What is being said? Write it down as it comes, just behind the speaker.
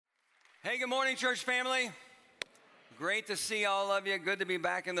Hey, good morning, church family. Great to see all of you. Good to be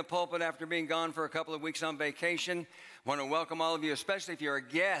back in the pulpit after being gone for a couple of weeks on vacation. Want to welcome all of you, especially if you're a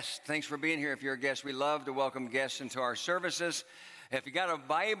guest. Thanks for being here if you're a guest. We love to welcome guests into our services. If you got a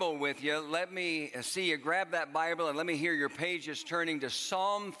Bible with you, let me see you grab that Bible and let me hear your pages turning to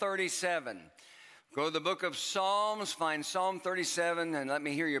Psalm 37. Go to the book of Psalms, find Psalm 37, and let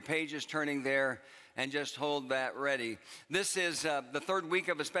me hear your pages turning there, and just hold that ready. This is the third week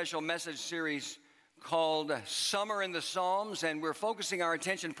of a special message series called Summer in the Psalms, and we're focusing our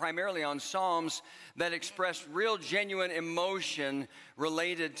attention primarily on Psalms that express real, genuine emotion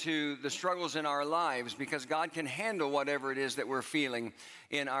related to the struggles in our lives, because God can handle whatever it is that we're feeling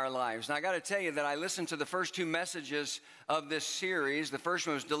in our lives. Now, I got to tell you that I listened to the first two messages of this series. The first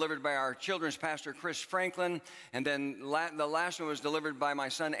one was delivered by our children's pastor, Chris Franklin, and then the last one was delivered by my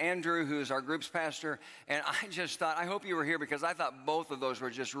son, Andrew, who is our group's pastor, and I just thought, I hope you were here, because I thought both of those were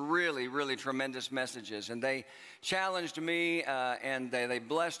just really, really tremendous messages, and they challenged me, and they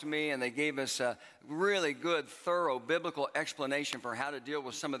blessed me, and they gave us a really good, thorough biblical explanation for how to deal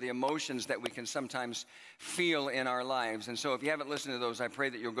with some of the emotions that we can sometimes feel in our lives. And so if you haven't listened to those, I pray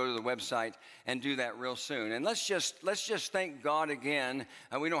that you'll go to the website and do that real soon. And let's just thank God again.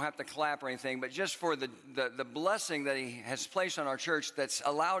 We don't have to clap or anything, but just for the blessing that He has placed on our church that's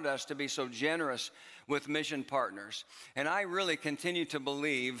allowed us to be so generous with mission partners. And I really continue to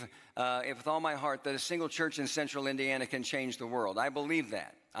believe with all my heart that a single church in central Indiana can change the world. I believe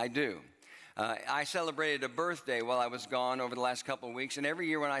that. I do. I celebrated a birthday while I was gone over the last couple of weeks, and every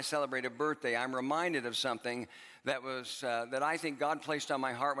year when I celebrate a birthday, I'm reminded of something that I think God placed on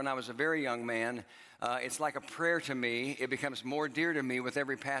my heart when I was a very young man. It's like a prayer to me. It becomes more dear to me with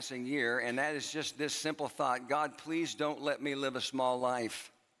every passing year, and that is just this simple thought: God, please don't let me live a small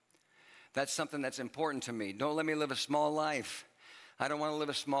life. That's something that's important to me. Don't let me live a small life. I don't want to live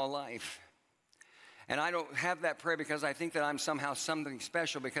a small life. And I don't have that prayer because I think that I'm somehow something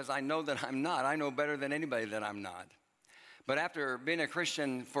special, because I know that I'm not. I know better than anybody that I'm not. But after being a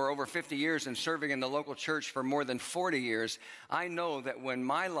Christian for over 50 years and serving in the local church for more than 40 years, I know that when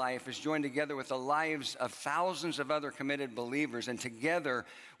my life is joined together with the lives of thousands of other committed believers, and together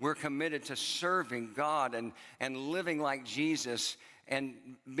we're committed to serving God and living like Jesus and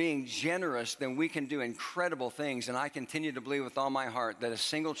being generous, then we can do incredible things. And I continue to believe with all my heart that a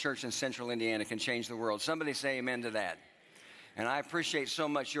single church in central Indiana can change the world. Somebody say amen to that. And I appreciate so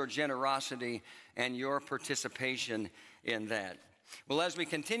much your generosity and your participation in that. Well, as we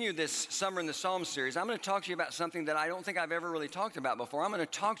continue this Summer in the Psalms series, I'm going to talk to you about something that I don't think I've ever really talked about before. I'm going to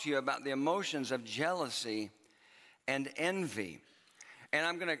talk to you about the emotions of jealousy and envy. And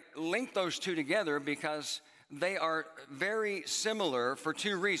I'm going to link those two together because they are very similar for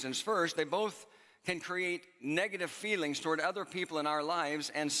two reasons. First, they both can create negative feelings toward other people in our lives.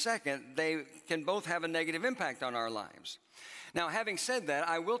 And second, they can both have a negative impact on our lives. Now, having said that,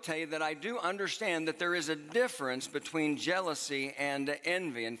 I will tell you that I do understand that there is a difference between jealousy and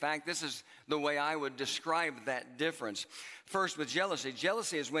envy. In fact, this is the way I would describe that difference. First, with jealousy.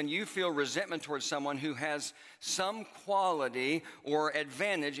 Jealousy is when you feel resentment towards someone who has some quality or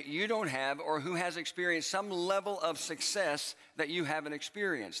advantage you don't have, or who has experienced some level of success that you haven't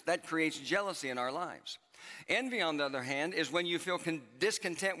experienced. That creates jealousy in our lives. Envy, on the other hand, is when you feel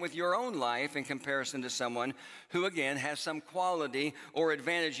discontent with your own life in comparison to someone who, again, has some quality or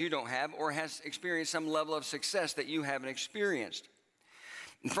advantage you don't have, or has experienced some level of success that you haven't experienced.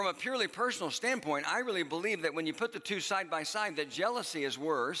 And from a purely personal standpoint, I really believe that when you put the two side by side, that jealousy is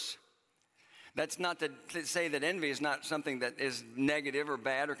worse. That's not to say that envy is not something that is negative or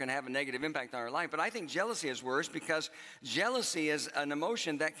bad or can have a negative impact on our life, but I think jealousy is worse, because jealousy is an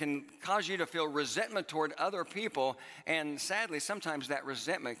emotion that can cause you to feel resentment toward other people, and sadly, sometimes that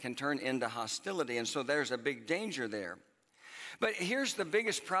resentment can turn into hostility, and so there's a big danger there. But here's the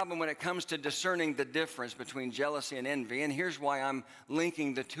biggest problem when it comes to discerning the difference between jealousy and envy, and here's why I'm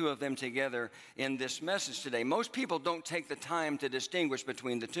linking the two of them together in this message today. Most people don't take the time to distinguish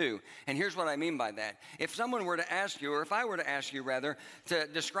between the two, and here's what I mean by that. If someone were to ask you, or if I were to ask you rather, to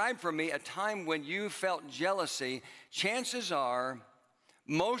describe for me a time when you felt jealousy, chances are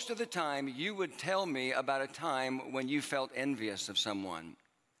most of the time you would tell me about a time when you felt envious of someone.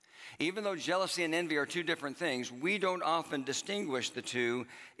 Even though jealousy and envy are two different things, we don't often distinguish the two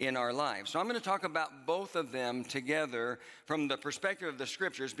in our lives. So I'm going to talk about both of them together from the perspective of the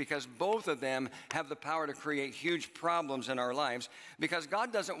Scriptures, because both of them have the power to create huge problems in our lives, because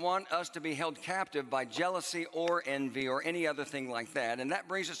God doesn't want us to be held captive by jealousy or envy or any other thing like that. And that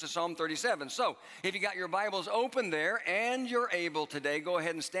brings us to Psalm 37. So if you got your Bibles open there and you're able today, go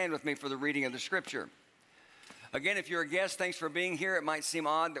ahead and stand with me for the reading of the Scripture. Again, if you're a guest, thanks for being here. It might seem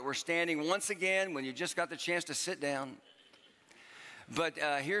odd that we're standing once again when you just got the chance to sit down. But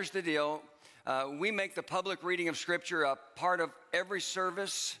here's the deal. We make the public reading of Scripture a part of every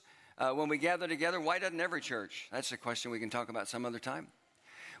service when we gather together. Why doesn't every church? That's a question we can talk about some other time.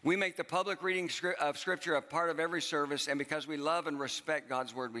 We make the public reading of Scripture a part of every service, and because we love and respect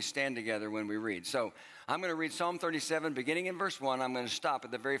God's Word, we stand together when we read. So I'm going to read Psalm 37, beginning in verse 1. I'm going to stop at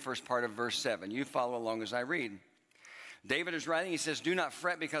the very first part of verse 7. You follow along as I read. David is writing, he says, "Do not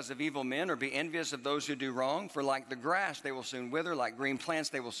fret because of evil men or be envious of those who do wrong, for like the grass they will soon wither, like green plants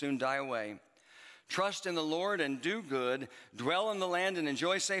they will soon die away. Trust in the Lord and do good. Dwell in the land and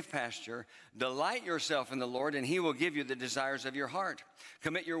enjoy safe pasture. Delight yourself in the Lord, and he will give you the desires of your heart.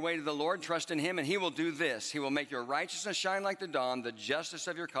 Commit your way to the Lord. Trust in him, and he will do this. He will make your righteousness shine like the dawn, the justice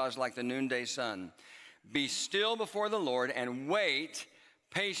of your cause like the noonday sun. Be still before the Lord and wait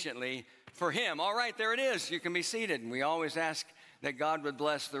patiently for him." All right, there it is. You can be seated. And we always ask that God would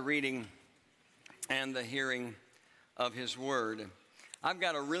bless the reading and the hearing of his word. I've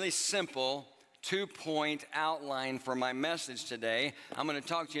got a really simple 2-point outline for my message today. I'm going to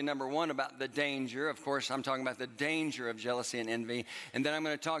talk to you, number one, about the danger. Of course, I'm talking about the danger of jealousy and envy. And then I'm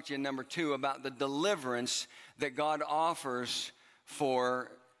going to talk to you, number two, about the deliverance that God offers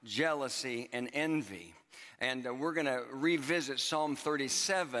for jealousy and envy. And we're going to revisit Psalm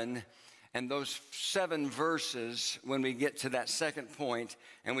 37 and those 7 verses when we get to that second point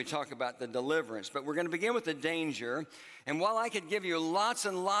and we talk about the deliverance. But we're going to begin with the danger. And while I could give you lots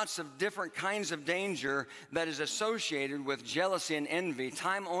and lots of different kinds of danger that is associated with jealousy and envy,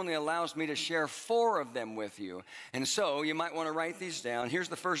 time only allows me to share 4 of them with you. And so you might want to write these down. Here's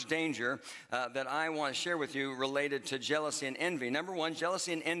the first danger that I want to share with you related to jealousy and envy. Number 1,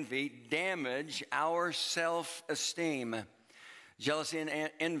 jealousy and envy damage our self-esteem. Jealousy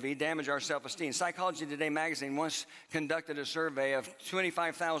and envy damage our self-esteem. Psychology Today magazine once conducted a survey of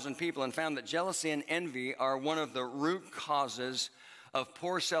 25,000 people and found that jealousy and envy are one of the root causes of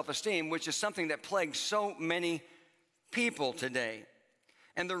poor self-esteem, which is something that plagues so many people today.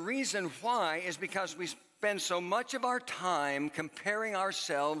 And the reason why is because we spend so much of our time comparing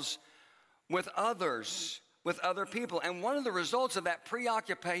ourselves with others, with other people. And one of the results of that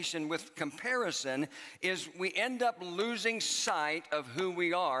preoccupation with comparison is we end up losing sight of who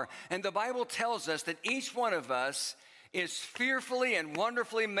we are. And the Bible tells us that each one of us is fearfully and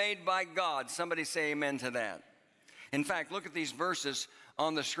wonderfully made by God. Somebody say amen to that. In fact, look at these verses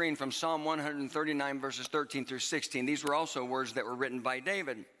on the screen from Psalm 139, verses 13 through 16. These were also words that were written by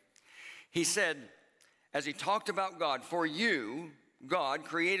David. He said, as he talked about God, "For you, God,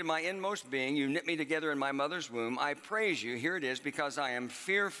 created my inmost being. You knit me together in my mother's womb. I praise you," here it is, "because I am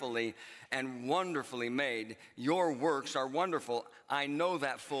fearfully and wonderfully made. Your works are wonderful. I know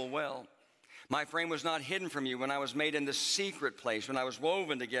that full well. My frame was not hidden from you when I was made in the secret place, when I was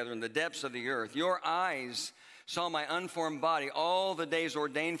woven together in the depths of the earth. Your eyes saw my unformed body. All the days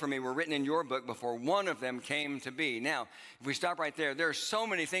ordained for me were written in your book before one of them came to be." Now, if we stop right there, there are so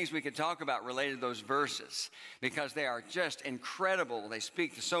many things we could talk about related to those verses because they are just incredible. They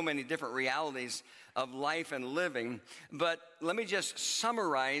speak to so many different realities of life and living. But let me just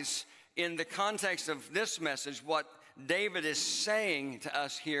summarize in the context of this message what David is saying to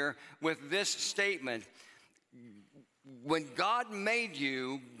us here with this statement. When God made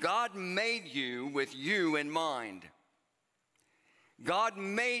you with you in mind. God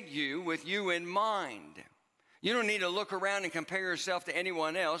made you with you in mind. You don't need to look around and compare yourself to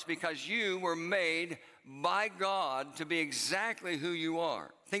anyone else because you were made by God to be exactly who you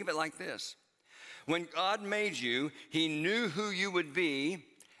are. Think of it like this. When God made you, he knew who you would be,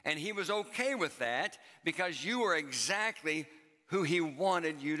 and he was okay with that because you were exactly who he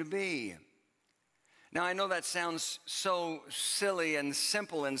wanted you to be. Now, I know that sounds so silly and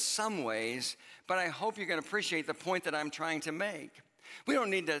simple in some ways, but I hope you can appreciate the point that I'm trying to make. We don't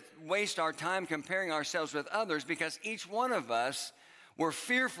need to waste our time comparing ourselves with others because each one of us were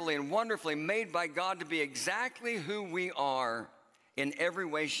fearfully and wonderfully made by God to be exactly who we are in every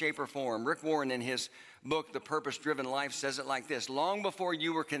way, shape, or form. Rick Warren, in his book, The Purpose-Driven Life, says it like this: long before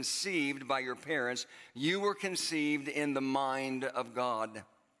you were conceived by your parents, you were conceived in the mind of God.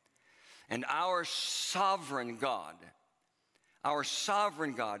 And our sovereign God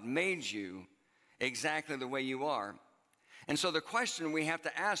made you exactly the way you are. And so the question we have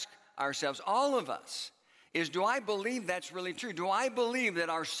to ask ourselves, all of us, is do I believe that's really true? Do I believe that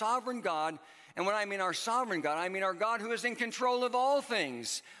our sovereign God, and when I mean our sovereign God, I mean our God who is in control of all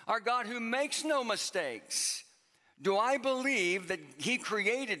things, our God who makes no mistakes. Do I believe that he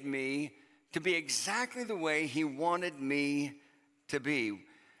created me to be exactly the way he wanted me to be?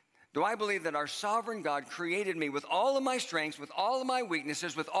 Do I believe that our sovereign God created me with all of my strengths, with all of my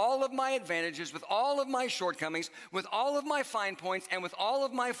weaknesses, with all of my advantages, with all of my shortcomings, with all of my fine points, and with all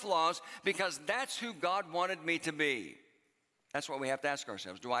of my flaws, because that's who God wanted me to be? That's what we have to ask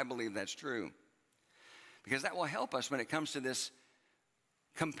ourselves. Do I believe that's true? Because that will help us when it comes to this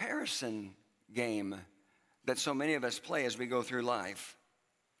comparison game that so many of us play as we go through life.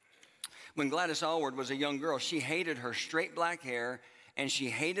 When Gladys Aylward was a young girl, she hated her straight black hair, and she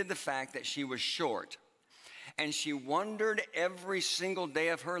hated the fact that she was short. And she wondered every single day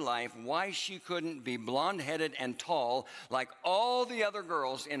of her life why she couldn't be blonde-headed and tall like all the other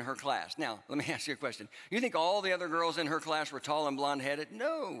girls in her class. Now, let me ask you a question. You think all the other girls in her class were tall and blonde-headed?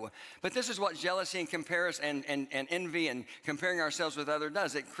 No. But this is what jealousy and comparison and envy and comparing ourselves with others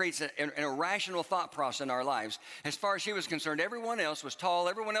does. It creates an irrational thought process in our lives. As far as she was concerned, everyone else was tall,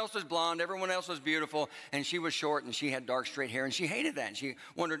 everyone else was blonde, everyone else was beautiful, and she was short and she had dark straight hair, and she hated that. And she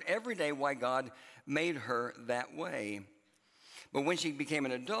wondered every day why God made her that way. But when she became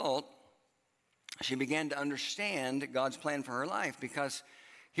an adult, she began to understand God's plan for her life, because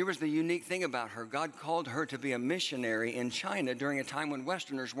here was the unique thing about her. God called her to be a missionary in China during a time when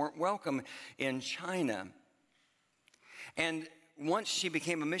Westerners weren't welcome in China. And once she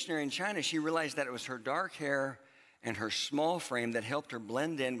became a missionary in China, she realized that it was her dark hair and her small frame that helped her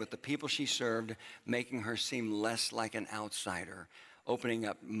blend in with the people she served, making her seem less like an outsider, opening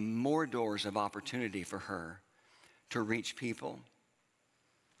up more doors of opportunity for her to reach people.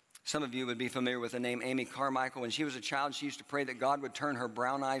 Some of you would be familiar with the name Amy Carmichael. When she was a child, she used to pray that God would turn her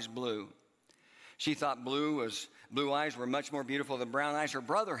brown eyes blue. She thought blue eyes were much more beautiful than brown eyes. Her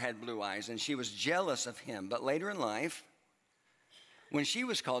brother had blue eyes, and she was jealous of him. But later in life, when she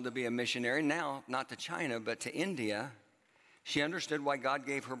was called to be a missionary, now not to China, but to India, she understood why God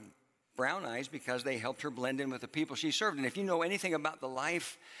gave her brown eyes, because they helped her blend in with the people she served. And if you know anything about the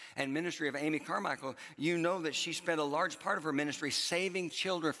life and ministry of Amy Carmichael, you know that she spent a large part of her ministry saving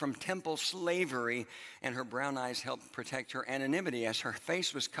children from temple slavery, and her brown eyes helped protect her anonymity as her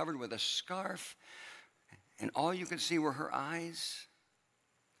face was covered with a scarf, and all you could see were her eyes.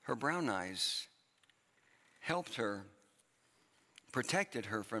 Her brown eyes helped her, protected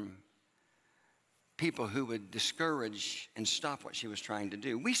her from people who would discourage and stop what she was trying to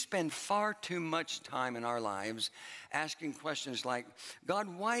do. We spend far too much time in our lives asking questions like, God,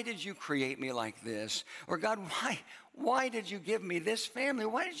 why did you create me like this? Or God, why did you give me this family?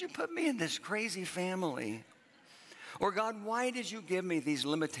 Why did you put me in this crazy family? Or God, why did you give me these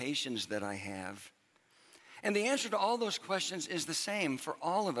limitations that I have? And the answer to all those questions is the same for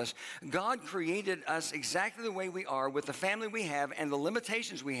all of us. God created us exactly the way we are, with the family we have and the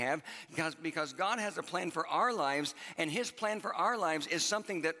limitations we have, because God has a plan for our lives, and his plan for our lives is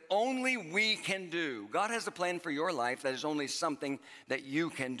something that only we can do. God has a plan for your life that is only something that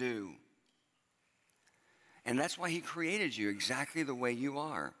you can do. And that's why he created you exactly the way you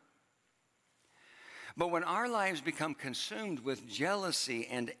are. But when our lives become consumed with jealousy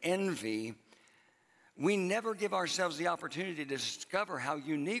and envy, we never give ourselves the opportunity to discover how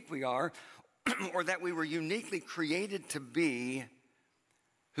unique we are, or that we were uniquely created to be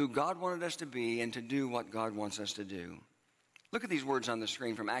who God wanted us to be and to do what God wants us to do. Look at these words on the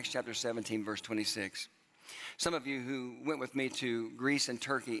screen from Acts chapter 17, verse 26. Some of you who went with me to Greece and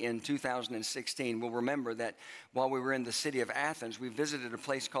Turkey in 2016 will remember that while we were in the city of Athens, we visited a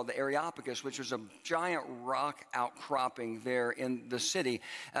place called the Areopagus, which was a giant rock outcropping there in the city.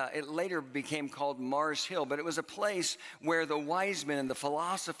 It later became called Mars Hill, but it was a place where the wise men and the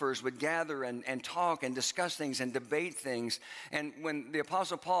philosophers would gather and talk and discuss things and debate things. And when the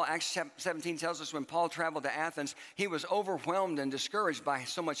Apostle Paul, Acts 17 tells us, when Paul traveled to Athens, he was overwhelmed and discouraged by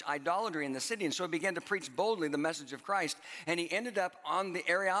so much idolatry in the city, and so he began to preach boldly the message of Christ. And he ended up on the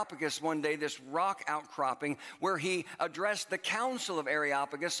Areopagus one day, this rock outcropping, where he addressed the council of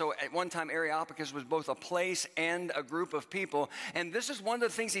Areopagus. So at one time, Areopagus was both a place and a group of people. And this is one of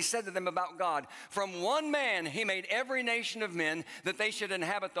the things he said to them about God. From one man, he made every nation of men, that they should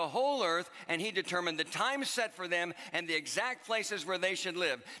inhabit the whole earth, and he determined the time set for them and the exact places where they should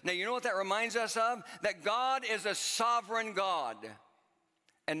live. Now, you know what that reminds us of? That God is a sovereign God.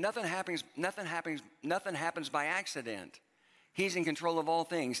 And nothing happens by accident. He's in control of all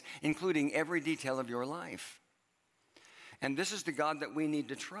things, including every detail of your life. And this is the God that we need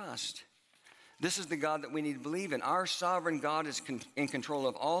to trust. This is the God that we need to believe in. Our sovereign God is in control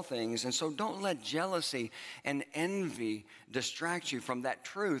of all things. And so don't let jealousy and envy distract you from that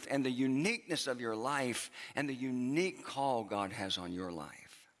truth and the uniqueness of your life and the unique call God has on your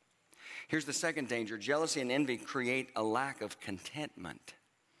life. Here's the second danger. Jealousy and envy create a lack of contentment.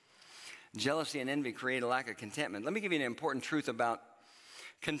 Jealousy and envy create a lack of contentment. Let me give you an important truth about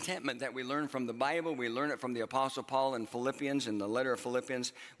contentment that we learn from the Bible. We learn it from the Apostle Paul in Philippians, in the letter of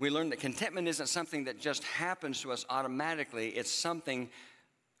Philippians. We learn that contentment isn't something that just happens to us automatically. It's something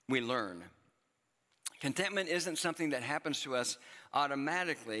we learn. Contentment isn't something that happens to us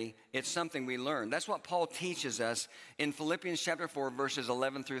automatically. It's something we learn. That's what Paul teaches us in Philippians chapter 4, verses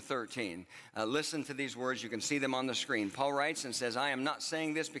 11 through 13. Listen to these words. You can see them on the screen. Paul writes and says, I am not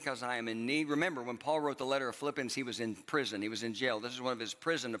saying this because I am in need. Remember, when Paul wrote the letter of Philippians, he was in prison. He was in jail. This is one of his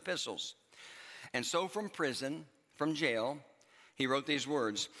prison epistles. And so from prison, from jail, he wrote these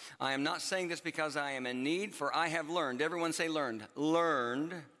words. I am not saying this because I am in need, for I have learned. Everyone say learned.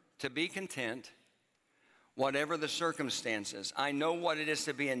 Learned to be content whatever the circumstances. I know what it is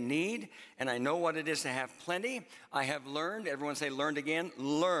to be in need, and I know what it is to have plenty. I have learned, everyone say learned again,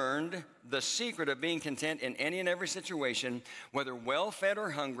 learned the secret of being content in any and every situation, whether well-fed or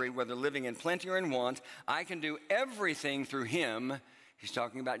hungry, whether living in plenty or in want. I can do everything through him. He's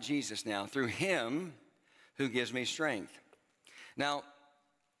talking about Jesus now. Through him who gives me strength. Now,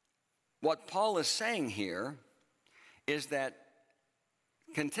 what Paul is saying here is that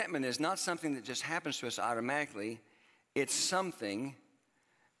contentment is not something that just happens to us automatically. It's something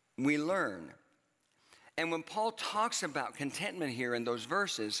we learn. And when Paul talks about contentment here in those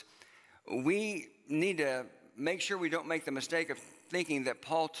verses, we need to make sure we don't make the mistake of thinking that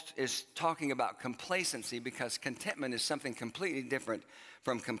Paul is talking about complacency, because contentment is something completely different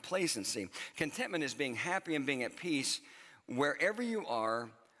from complacency. Contentment is being happy and being at peace wherever you are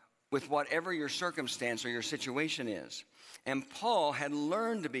with whatever your circumstance or your situation is. And Paul had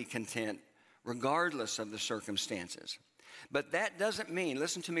learned to be content regardless of the circumstances. But that doesn't mean,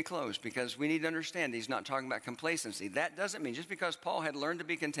 listen to me close, because we need to understand he's not talking about complacency. That doesn't mean, just because Paul had learned to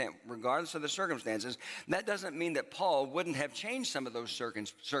be content regardless of the circumstances, that doesn't mean that Paul wouldn't have changed some of those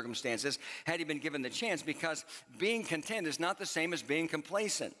circumstances had he been given the chance, because being content is not the same as being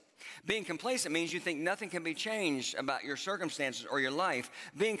complacent. Being complacent means you think nothing can be changed about your circumstances or your life.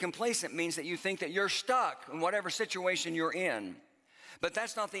 Being complacent means that you think that you're stuck in whatever situation you're in. But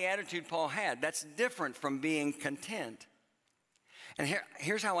that's not the attitude Paul had. That's different from being content. And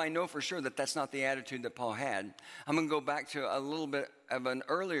here's how I know for sure that that's not the attitude that Paul had. I'm going to go back to a little bit of an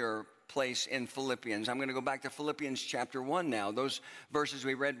earlier place in Philippians. I'm going to go back to Philippians chapter 1 now. Those verses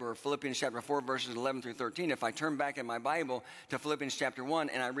we read were Philippians chapter 4, verses 11 through 13. If I turn back in my Bible to Philippians chapter 1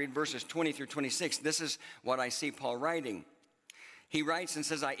 and I read verses 20 through 26, this is what I see Paul writing. He writes and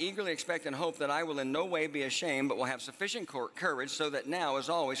says, I eagerly expect and hope that I will in no way be ashamed, but will have sufficient courage, so that now, as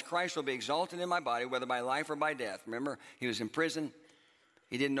always, Christ will be exalted in my body, whether by life or by death. Remember, he was in prison.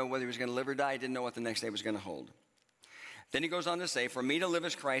 He didn't know whether he was going to live or die. He didn't know what the next day was going to hold. Then he goes on to say, for me to live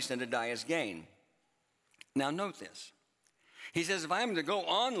is Christ and to die is gain. Now note this. He says, if I am to go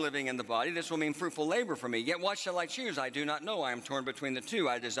on living in the body, this will mean fruitful labor for me. Yet what shall I choose? I do not know. I am torn between the two.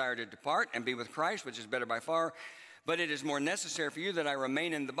 I desire to depart and be with Christ, which is better by far. But it is more necessary for you that I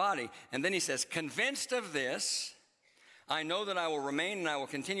remain in the body. And then he says, convinced of this, I know that I will remain and I will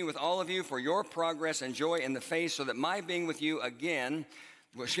continue with all of you for your progress and joy in the faith, so that my being with you again,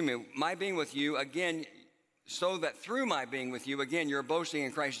 so that through my being with you, again, your boasting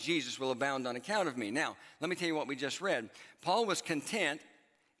in Christ Jesus will abound on account of me. Now, let me tell you what we just read. Paul was content,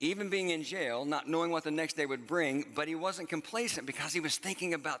 even being in jail, not knowing what the next day would bring, but he wasn't complacent because he was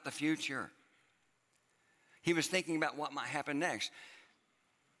thinking about the future. He was thinking about what might happen next.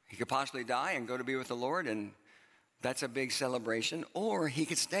 He could possibly die and go to be with the Lord, and that's a big celebration. Or he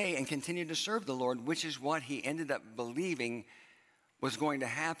could stay and continue to serve the Lord, which is what he ended up believing was going to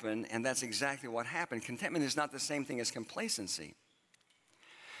happen, and that's exactly what happened. Contentment is not the same thing as complacency.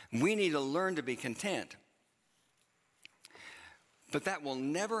 We need to learn to be content. But that will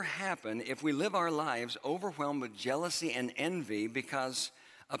never happen if we live our lives overwhelmed with jealousy and envy, because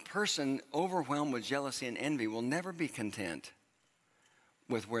a person overwhelmed with jealousy and envy will never be content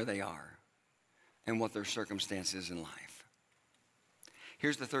with where they are and what their circumstance is in life.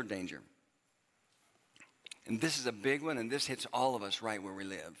 Here's the third danger. And this is a big one, and this hits all of us right where we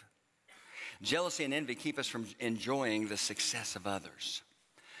live. Jealousy and envy keep us from enjoying the success of others.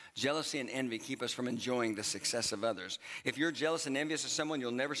 Jealousy and envy keep us from enjoying the success of others. If you're jealous and envious of someone,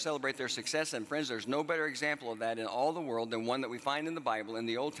 you'll never celebrate their success. And friends, there's no better example of that in all the world than one that we find in the Bible, in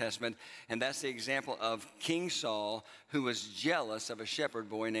the Old Testament. And that's the example of King Saul, who was jealous of a shepherd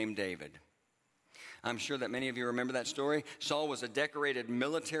boy named David. I'm sure that many of you remember that story. Saul was a decorated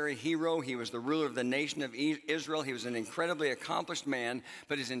military hero. He was the ruler of the nation of Israel. He was an incredibly accomplished man,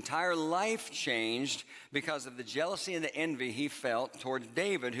 but his entire life changed because of the jealousy and the envy he felt toward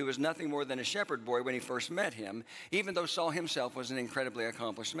David, who was nothing more than a shepherd boy when he first met him, even though Saul himself was an incredibly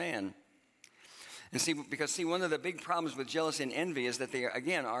accomplished man. And see, one of the big problems with jealousy and envy is that they,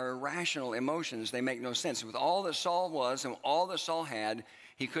 again, are irrational emotions. They make no sense. With all that Saul was and all that Saul had,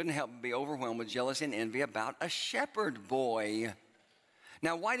 he couldn't help but be overwhelmed with jealousy and envy about a shepherd boy.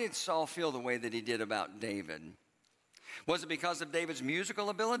 Now, why did Saul feel the way that he did about David? Was it because of David's musical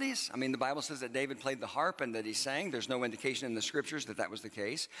abilities? I mean, the Bible says that David played the harp and that he sang. There's no indication in the scriptures that that was the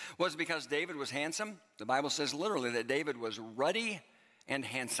case. Was it because David was handsome? The Bible says literally that David was ruddy and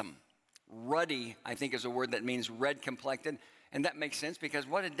handsome. Ruddy, I think, is a word that means red-complected. And that makes sense because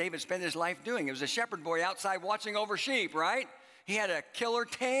what did David spend his life doing? He was a shepherd boy outside watching over sheep, right? He had a killer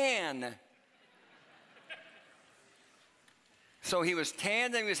tan. So he was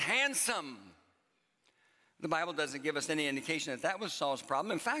tanned and he was handsome. The Bible doesn't give us any indication that that was Saul's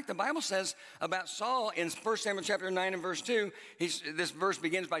problem. In fact, the Bible says about Saul in 1 Samuel chapter 9 and verse 2, this verse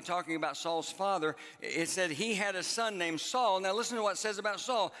begins by talking about Saul's father. It said he had a son named Saul. Now listen to what it says about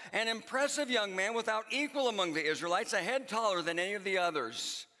Saul. An impressive young man without equal among the Israelites, a head taller than any of the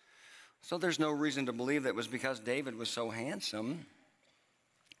others. So there's no reason to believe that it was because David was so handsome.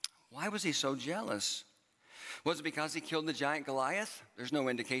 Why was he so jealous? Was it because he killed the giant Goliath? There's no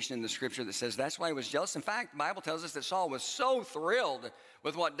indication in the scripture that says that's why he was jealous. In fact, the Bible tells us that Saul was so thrilled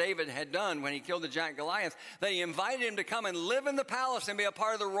with what David had done when he killed the giant Goliath that he invited him to come and live in the palace and be a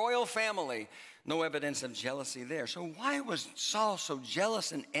part of the royal family. No evidence of jealousy there. So why was Saul so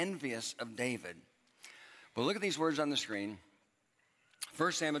jealous and envious of David? Well, look at these words on the screen.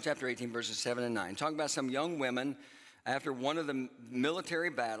 1 Samuel chapter 18, verses 7 and 9. Talking about some young women after one of the military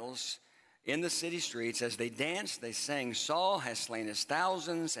battles in the city streets. As they danced, they sang, Saul has slain his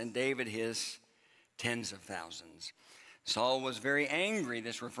thousands and David his tens of thousands. Saul was very angry.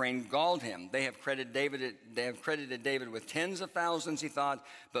 This refrain galled him. They have credited David with tens of thousands, he thought,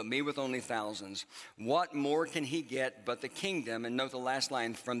 but me with only thousands. What more can he get but the kingdom? And note the last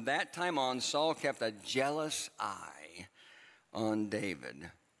line. From that time on, Saul kept a jealous eye on David.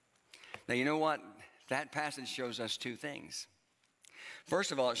 Now, you know what? That passage shows us two things.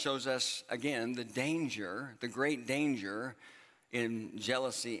 First of all, it shows us, again, the danger, the great danger in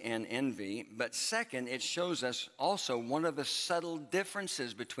jealousy and envy. But second, it shows us also one of the subtle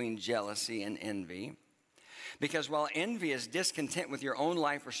differences between jealousy and envy. Because while envy is discontent with your own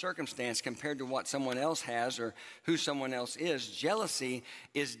life or circumstance compared to what someone else has or who someone else is, jealousy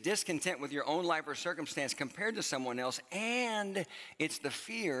is discontent with your own life or circumstance compared to someone else, and it's the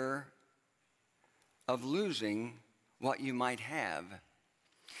fear of losing what you might have.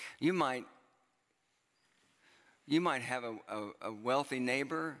 You might have a wealthy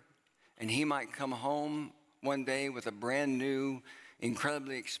neighbor, and he might come home one day with a brand new,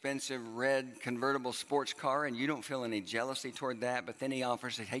 incredibly expensive red convertible sports car, and you don't feel any jealousy toward that, but then he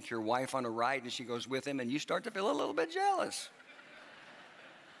offers to take your wife on a ride, and she goes with him, and you start to feel a little bit jealous.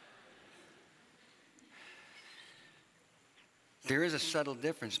 There is a subtle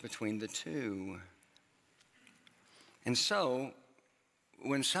difference between the two. And so,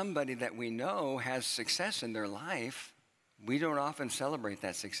 when somebody that we know has success in their life, we don't often celebrate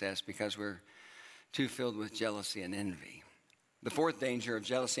that success because we're too filled with jealousy and envy. The fourth danger of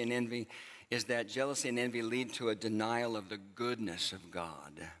jealousy and envy is that jealousy and envy lead to a denial of the goodness of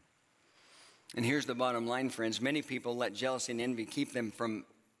God. And here's the bottom line, friends. Many people let jealousy and envy keep them from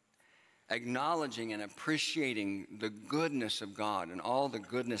acknowledging and appreciating the goodness of God and all the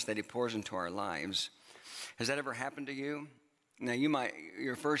goodness that He pours into our lives. Has that ever happened to you? Now,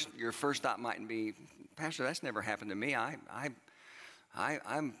 your first thought might be, Pastor, that's never happened to me.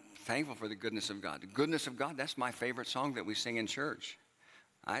 I'm thankful for the goodness of God. The goodness of God, that's my favorite song that we sing in church.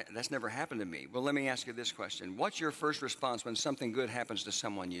 That's never happened to me. Well, let me ask you this question. What's your first response when something good happens to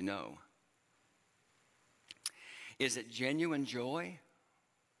someone you know? Is it genuine joy?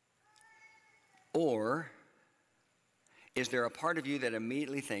 Or is there a part of you that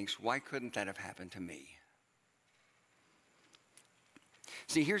immediately thinks, why couldn't that have happened to me?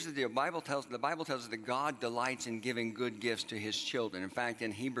 See, here's the deal. The Bible tells us that God delights in giving good gifts to His children. In fact,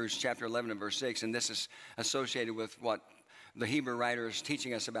 in Hebrews chapter 11 and verse 6, and this is associated with what the Hebrew writer is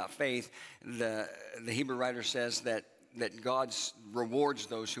teaching us about faith, the Hebrew writer says that God rewards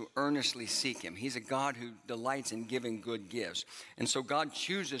those who earnestly seek Him. He's a God who delights in giving good gifts. And so God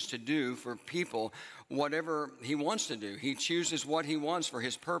chooses to do for people whatever He wants to do. He chooses what He wants for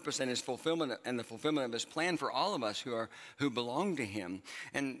His purpose and His fulfillment and the fulfillment of His plan for all of us who belong to Him.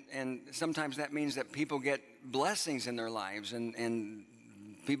 And sometimes that means that people get blessings in their lives and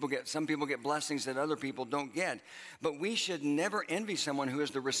some people get blessings that other people don't get. But we should never envy someone who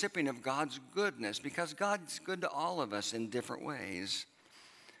is the recipient of God's goodness, because God's good to all of us in different ways.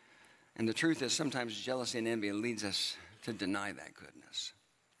 And the truth is, sometimes jealousy and envy leads us to deny that goodness.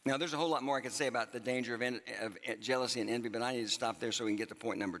 Now, there's a whole lot more I could say about the danger of jealousy and envy, but I need to stop there so we can get to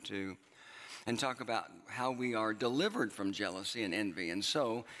point number 2 and talk about how we are delivered from jealousy and envy. And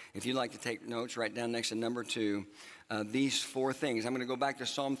so, if you'd like to take notes, write down next to number 2 these 4 things. I'm going to go back to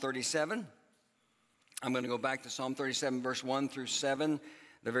Psalm 37. I'm going to go back to Psalm 37, verse 1 through 7,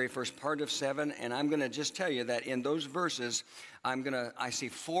 the very first part of 7, and I'm going to just tell you that in those verses, I see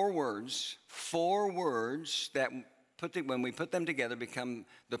 4 words that when we put them together, become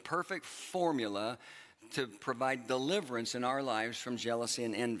the perfect formula to provide deliverance in our lives from jealousy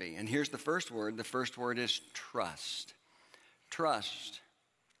and envy. And here's the first word. The first word is trust. Trust.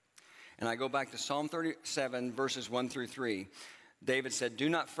 And I go back to Psalm 37, verses 1 through 3. David said, "Do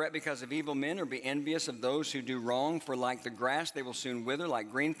not fret because of evil men or be envious of those who do wrong, for like the grass they will soon wither, like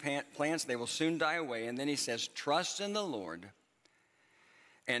green plants they will soon die away." And then he says, "Trust in the Lord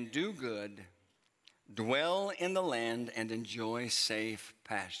and do good, dwell in the land and enjoy safe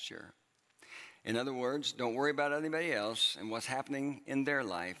pasture." In other words, don't worry about anybody else and what's happening in their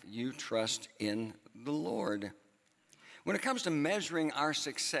life. You trust in the Lord. When it comes to measuring our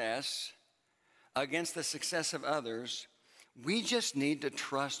success against the success of others, we just need to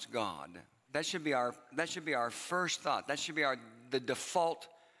trust God. That should be our first thought. That should be the default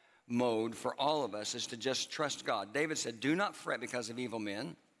mode for all of us, is to just trust God. David said, "Do not fret because of evil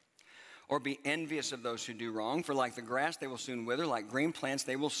men, or be envious of those who do wrong, for like the grass they will soon wither, like green plants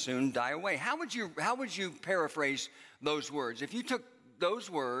they will soon die away." How would you paraphrase those words? If you took those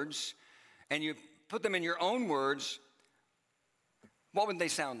words and you put them in your own words, what would they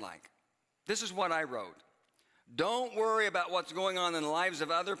sound like? This is what I wrote. Don't worry about what's going on in the lives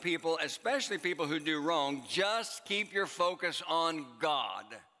of other people, especially people who do wrong. Just keep your focus on God.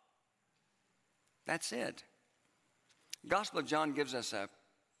 That's it. Gospel of John gives us a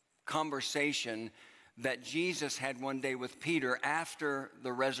conversation that Jesus had one day with Peter after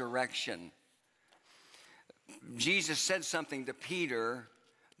the resurrection. Jesus said something to Peter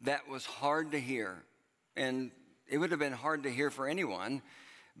that was hard to hear, and it would have been hard to hear for anyone.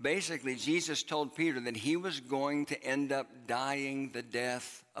 Basically, Jesus told Peter that he was going to end up dying the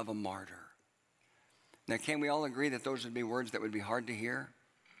death of a martyr. Now, can we all agree that those would be words that would be hard to hear?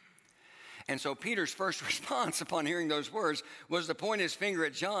 And so Peter's first response upon hearing those words was to point his finger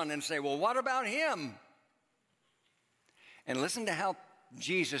at John and say, "Well, what about him?" And listen to how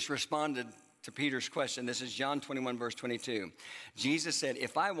Jesus responded to Peter's question. This is John 21, verse 22. Jesus said,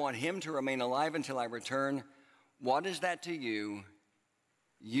 "If I want him to remain alive until I return, what is that to you?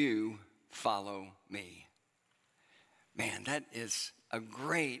 You follow me." Man, that is a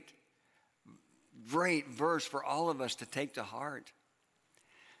great, great verse for all of us to take to heart.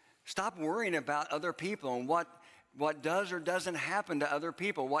 Stop worrying about other people and what does or doesn't happen to other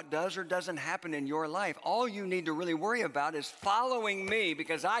people, what does or doesn't happen in your life. All you need to really worry about is following me,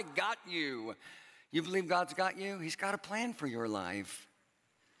 because I got you. You believe God's got you? He's got a plan for your life.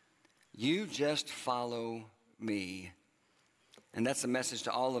 You just follow me. And that's the message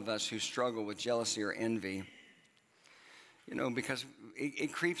to all of us who struggle with jealousy or envy. You know, because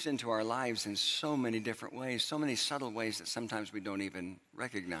it creeps into our lives in so many different ways, so many subtle ways that sometimes we don't even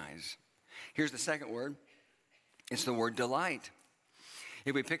recognize. Here's the second word. It's the word delight.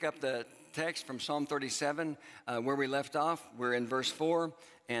 If we pick up the text from Psalm 37, where we left off, we're in verse 4,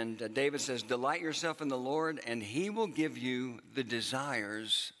 and David says, "Delight yourself in the Lord, and he will give you the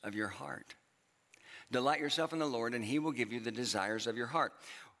desires of your heart." Delight yourself in the Lord, and he will give you the desires of your heart.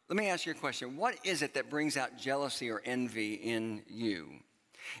 Let me ask you a question. What is it that brings out jealousy or envy in you?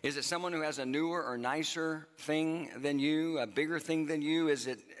 Is it someone who has a newer or nicer thing than you, a bigger thing than you? Is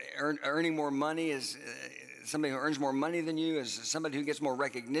it earning more money? Is somebody who earns more money than you? Is it somebody who gets more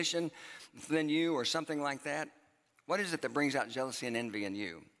recognition than you, or something like that? What is it that brings out jealousy and envy in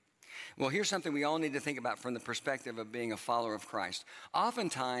you? Well, here's something we all need to think about from the perspective of being a follower of Christ.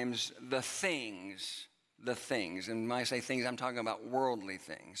 Oftentimes, the things, and when I say things, I'm talking about worldly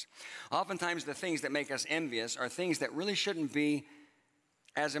things. Oftentimes, the things that make us envious are things that really shouldn't be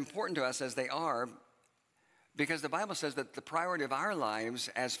as important to us as they are, because the Bible says that the priority of our lives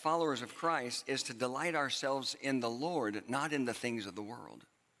as followers of Christ is to delight ourselves in the Lord, not in the things of the world.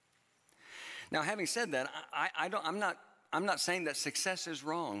 Now, having said that, I'm not saying that success is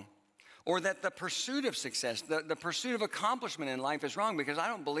wrong. or that the pursuit of success, the pursuit of accomplishment in life is wrong, because I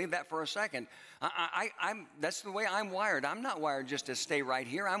don't believe that for a second. That's the way I'm wired. I'm not wired just to stay right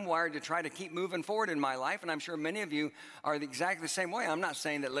here. I'm wired to try to keep moving forward in my life, and I'm sure many of you are exactly the same way. I'm not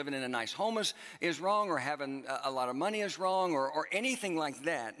saying that living in a nice home is wrong, or having a lot of money is wrong, or anything like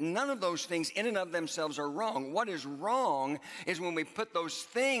that. None of those things in and of themselves are wrong. What is wrong is when we put those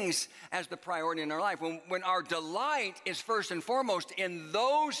things as the priority in our life. When our delight is first and foremost in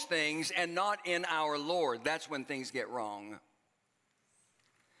those things and not in our Lord, that's when things get wrong.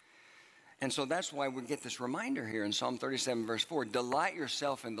 And so that's why we get this reminder here in Psalm 37, verse 4. Delight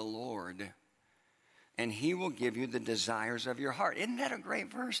yourself in the Lord, and he will give you the desires of your heart. Isn't that a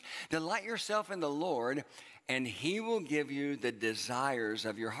great verse? Delight yourself in the Lord, and he will give you the desires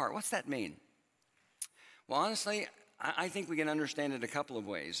of your heart. What's that mean? Well, honestly, I think we can understand it a couple of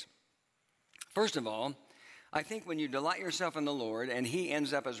ways. First of all, I think when you delight yourself in the Lord and he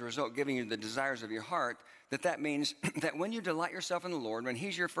ends up as a result giving you the desires of your heart, that means that when you delight yourself in the Lord, when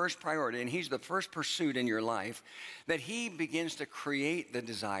he's your first priority and he's the first pursuit in your life, that he begins to create the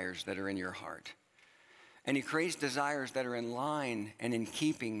desires that are in your heart. And he creates desires that are in line and in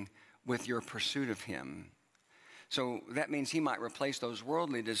keeping with your pursuit of him. So that means he might replace those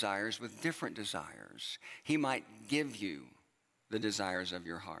worldly desires with different desires. He might give you the desires of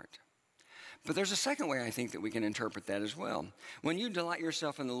your heart. But there's a second way I think that we can interpret that as well. When you delight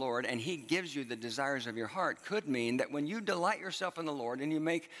yourself in the Lord and he gives you the desires of your heart could mean that when you delight yourself in the Lord and you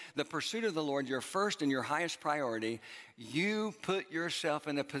make the pursuit of the Lord your first and your highest priority, you put yourself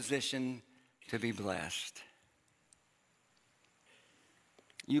in a position to be blessed.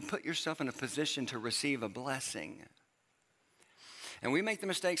 You put yourself in a position to receive a blessing. And we make the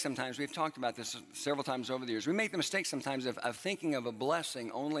mistake sometimes, we've talked about this several times over the years, we make the mistake sometimes of thinking of a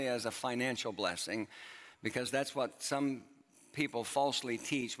blessing only as a financial blessing, because that's what some people falsely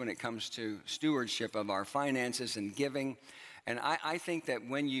teach when it comes to stewardship of our finances and giving. And I think that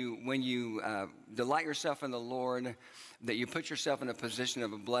when you delight yourself in the Lord, that you put yourself in a position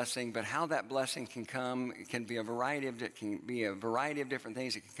of a blessing. But how that blessing can come, it can be a variety of different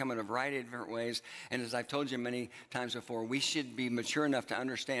things. It can come in a variety of different ways. And as I've told you many times before, we should be mature enough to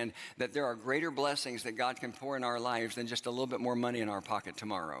understand that there are greater blessings that God can pour in our lives than just a little bit more money in our pocket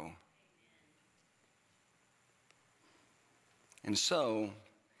tomorrow. And so,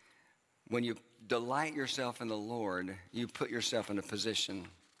 when you delight yourself in the Lord, you put yourself in a position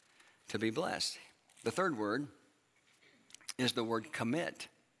to be blessed. The third word is the word commit.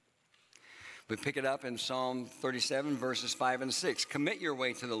 We pick it up in Psalm 37, verses 5 and 6. Commit your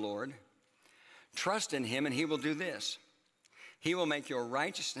way to the Lord. Trust in him, and he will do this. He will make your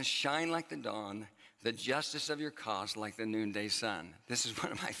righteousness shine like the dawn, the justice of your cause like the noonday sun. This is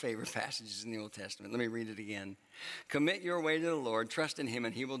one of my favorite passages in the Old Testament. Let me read it again. Commit your way to the Lord, trust in him,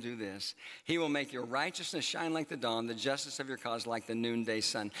 and he will do this. He will make your righteousness shine like the dawn, the justice of your cause like the noonday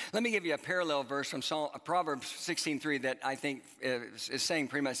sun. Let me give you a parallel verse from Proverbs 16:3 that I think is saying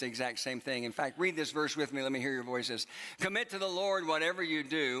pretty much the exact same thing. In fact, read this verse with me. Let me hear your voices. Commit to the Lord whatever you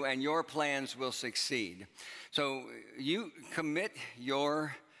do, and your plans will succeed. So you commit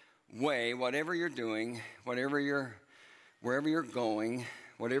your way, whatever you're doing, wherever you're going,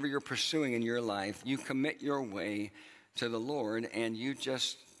 whatever you're pursuing in your life, you commit your way to the Lord and you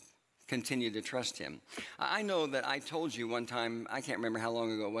just continue to trust him. I know that I told you one time, I can't remember how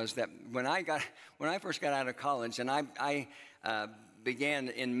long ago it was, that when I first got out of college and I began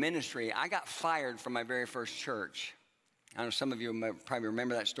in ministry, I got fired from my very first church. I know some of you might probably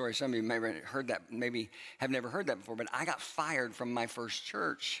remember that story. Some of you may have heard that, maybe have never heard that before, but I got fired from my first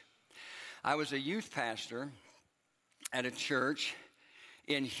church. I was a youth pastor at a church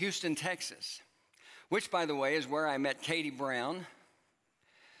in Houston, Texas, which, by the way, is where I met Katie Brown,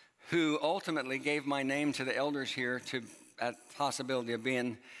 who ultimately gave my name to the elders here to that possibility of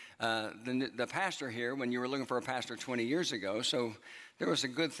being the pastor here when you were looking for a pastor 20 years ago. So there was a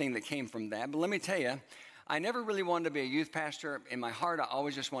good thing that came from that. But let me tell you, I never really wanted to be a youth pastor. In my heart, I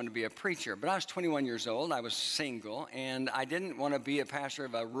always just wanted to be a preacher. But I was 21 years old. I was single, and I didn't want to be a pastor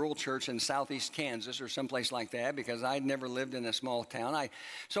of a rural church in southeast Kansas or someplace like that because I'd never lived in a small town.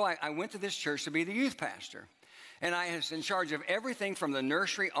 So I went to this church to be the youth pastor. And I was in charge of everything from the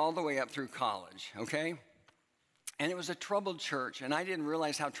nursery all the way up through college, okay? And it was a troubled church, and I didn't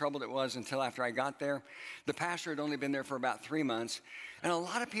realize how troubled it was until after I got there. The pastor had only been there for about 3 months, and a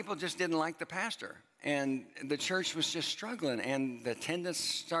lot of people just didn't like the pastor. And the church was just struggling, and the attendance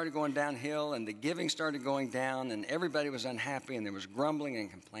started going downhill, and the giving started going down, and everybody was unhappy, and there was grumbling and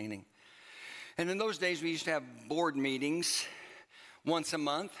complaining. And in those days, we used to have board meetings once a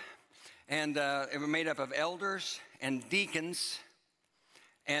month, and it was made up of elders and deacons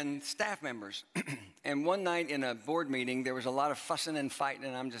and staff members. And one night in a board meeting, there was a lot of fussing and fighting,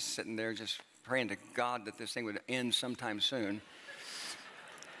 and I'm just sitting there just praying to God that this thing would end sometime soon.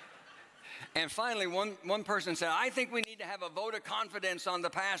 And finally, one person said, I think we need to have a vote of confidence on the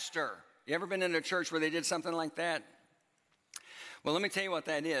pastor. You ever been in a church where they did something like that? Well, let me tell you what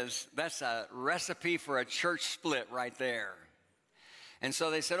that is. That's a recipe for a church split right there. And so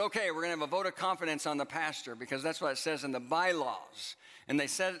they said, okay, we're going to have a vote of confidence on the pastor because that's what it says in the bylaws. And they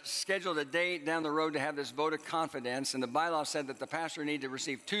scheduled a date down the road to have this vote of confidence. And the bylaws said that the pastor needed to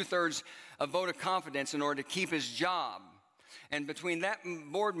receive 2/3 of vote of confidence in order to keep his job. And between that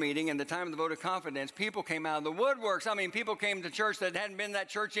board meeting and the time of the vote of confidence, people came out of the woodworks. I mean, people came to church that hadn't been in that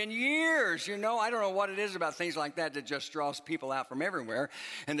church in years. You know, I don't know what it is about things like that just draws people out from everywhere.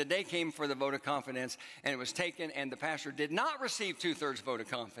 And the day came for the vote of confidence, and it was taken, and the pastor did not receive 2/3 vote of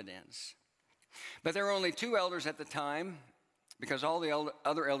confidence. But there were only 2 elders at the time because all the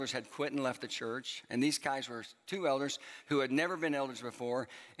other elders had quit and left the church. And these guys were 2 elders who had never been elders before.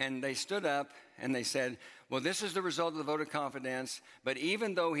 And they stood up and they said, well, this is the result of the vote of confidence, but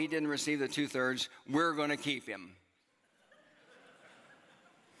even though he didn't receive the 2/3, we're going to keep him.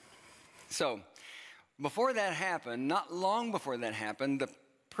 So before that happened, not long before that happened, the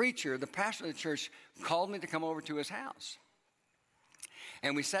pastor of the church called me to come over to his house.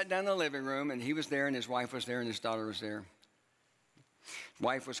 And we sat down in the living room, and he was there, and his wife was there, and his daughter was there. His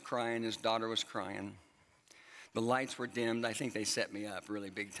wife was crying, his daughter was crying. The lights were dimmed. I think they set me up really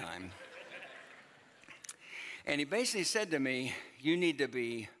big time. And he basically said to me, you need to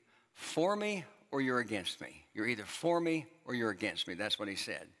be for me or you're against me. You're either for me or you're against me. That's what he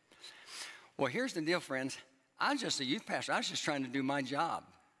said. Well, here's the deal, friends. I was just a youth pastor. I was just trying to do my job.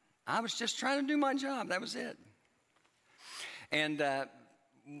 I was just trying to do my job. That was it. And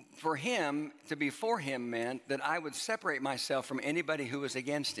for him, to be for him meant that I would separate myself from anybody who was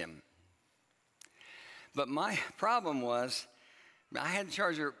against him. But my problem was I had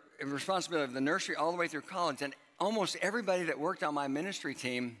charge of responsibility of the nursery all the way through college, and almost everybody that worked on my ministry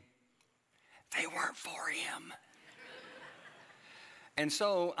team, they weren't for him. And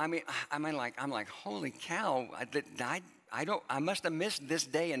so, I'm like, holy cow, I must have missed this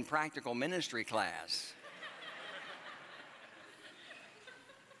day in practical ministry class.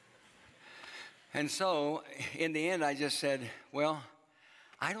 And so, in the end, I just said, well,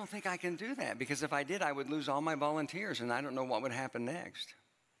 I don't think I can do that, because if I did, I would lose all my volunteers, and I don't know what would happen next.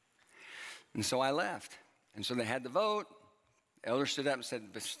 And so I left. And so they had the vote. The elder stood up and said,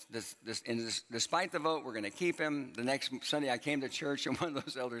 despite the vote, we're going to keep him. The next Sunday I came to church, and one of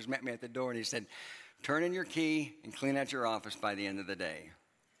those elders met me at the door, and he said, turn in your key and clean out your office by the end of the day.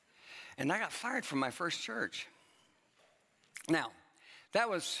 And I got fired from my first church. Now, that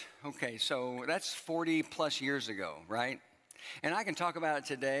was, okay, so that's 40 plus years ago, right? And I can talk about it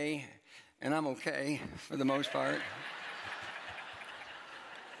today, and I'm okay for the most part.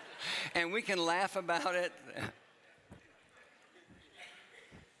 And we can laugh about it.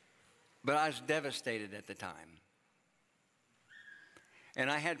 But I was devastated at the time.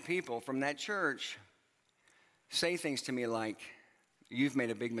 And I had people from that church say things to me like, you've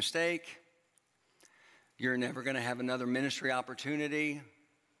made a big mistake. You're never going to have another ministry opportunity.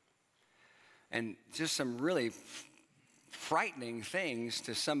 And just some really frightening things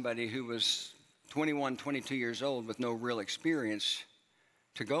to somebody who was 21, 22 years old with no real experience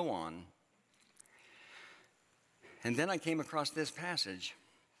to go on. And then I came across this passage.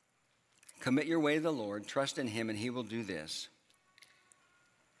 Commit your way to the Lord, trust in him, and he will do this.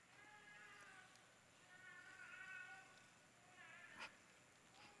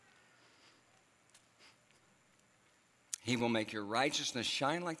 He will make your righteousness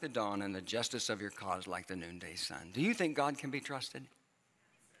shine like the dawn and the justice of your cause like the noonday sun. Do you think God can be trusted?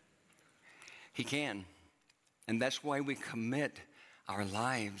 He can. And that's why we commit our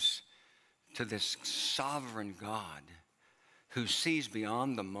lives to this sovereign God who sees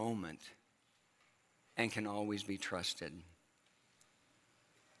beyond the moment and can always be trusted.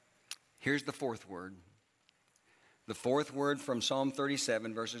 Here's the fourth word. The fourth word from Psalm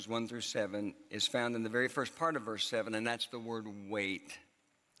 37, verses 1 through 7, is found in the very first part of verse 7, and that's the word wait.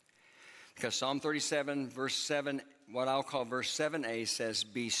 Because Psalm 37, verse 7, what I'll call verse 7a says,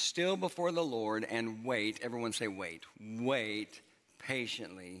 be still before the Lord and wait. Everyone say wait. Wait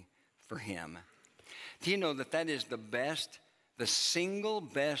patiently for him. Do you know that that is the single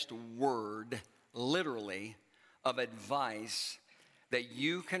best word, literally, of advice that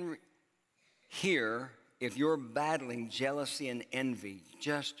you can hear if you're battling jealousy and envy?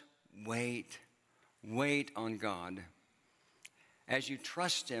 Just wait. Wait on God. As you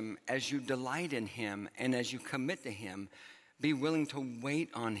trust him, as you delight in him, and as you commit to him, Be willing to wait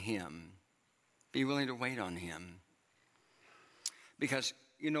on him. Be willing to wait on him. Because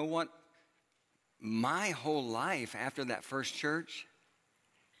you know what? My whole life after that first church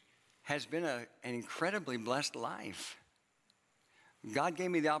has been an incredibly blessed life. God gave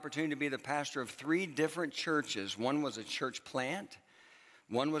me the opportunity to be the pastor of 3 different churches. One was a church plant.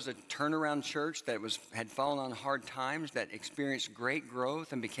 One was a turnaround church that had fallen on hard times, that experienced great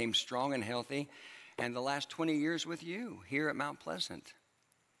growth and became strong and healthy. And the last 20 years with you here at Mount Pleasant.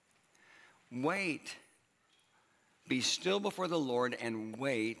 Wait. Be still before the Lord and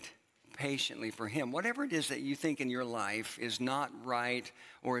wait patiently for him. Whatever it is that you think in your life is not right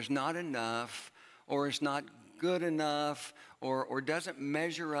or is not enough or is not good enough or doesn't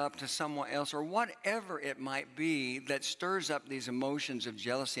measure up to someone else or whatever it might be that stirs up these emotions of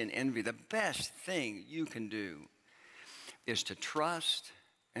jealousy and envy, the best thing you can do is to trust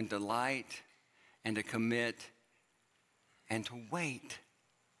and delight and to commit and to wait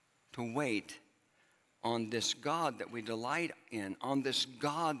on this God that we delight in, on this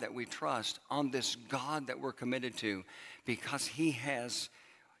God that we trust, on this God that we're committed to, because he has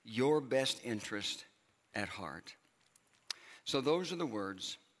your best interest at heart. So those are the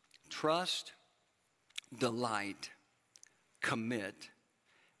words: trust, delight, commit,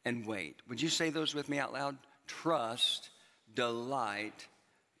 and wait. Would you say those with me out loud? Trust, delight,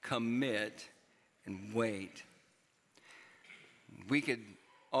 commit, and wait. We could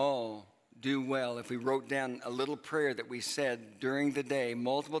all do well if we wrote down a little prayer that we said during the day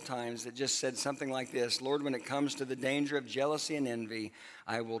multiple times that just said something like this: Lord, when it comes to the danger of jealousy and envy,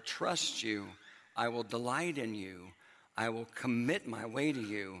 I will trust you, I will delight in you, I will commit my way to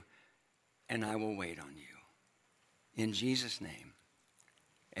you, and I will wait on you. In Jesus' name,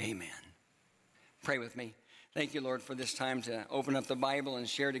 amen. Pray with me. Thank you, Lord, for this time to open up the Bible and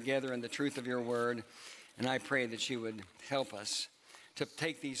share together in the truth of your word. And I pray that you would help us to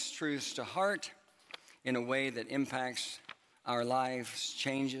take these truths to heart in a way that impacts our lives,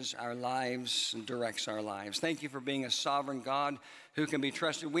 changes our lives, and directs our lives. Thank you for being a sovereign God who can be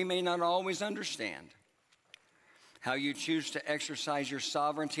trusted. We may not always understand how you choose to exercise your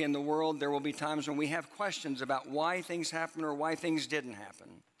sovereignty in the world. There will be times when we have questions about why things happen or why things didn't happen.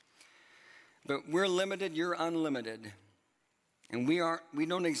 But we're limited, you're unlimited. And we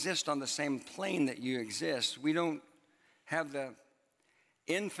don't exist on the same plane that you exist. We don't have the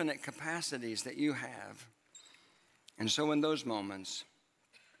infinite capacities that you have. And so in those moments,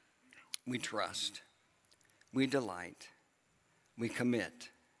 we trust, we delight, we commit,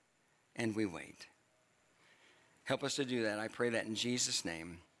 and we wait. Help us to do that. I pray that in Jesus'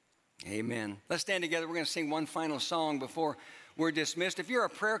 name. Amen. Let's stand together. We're going to sing one final song before we're dismissed. If you're a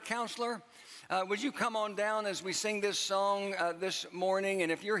prayer counselor, would you come on down as we sing this song this morning?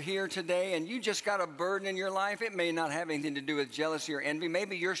 And if you're here today and you just got a burden in your life, it may not have anything to do with jealousy or envy.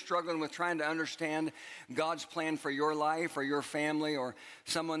 Maybe you're struggling with trying to understand God's plan for your life or your family or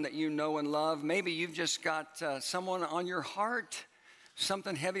someone that you know and love. Maybe you've just got someone on your heart,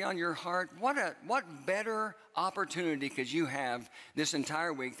 something heavy on your heart. What better opportunity could you have this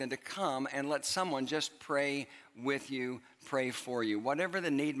entire week than to come and let someone just pray with you, pray for you. Whatever the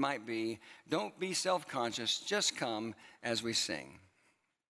need might be, don't be self-conscious. Just come as we sing.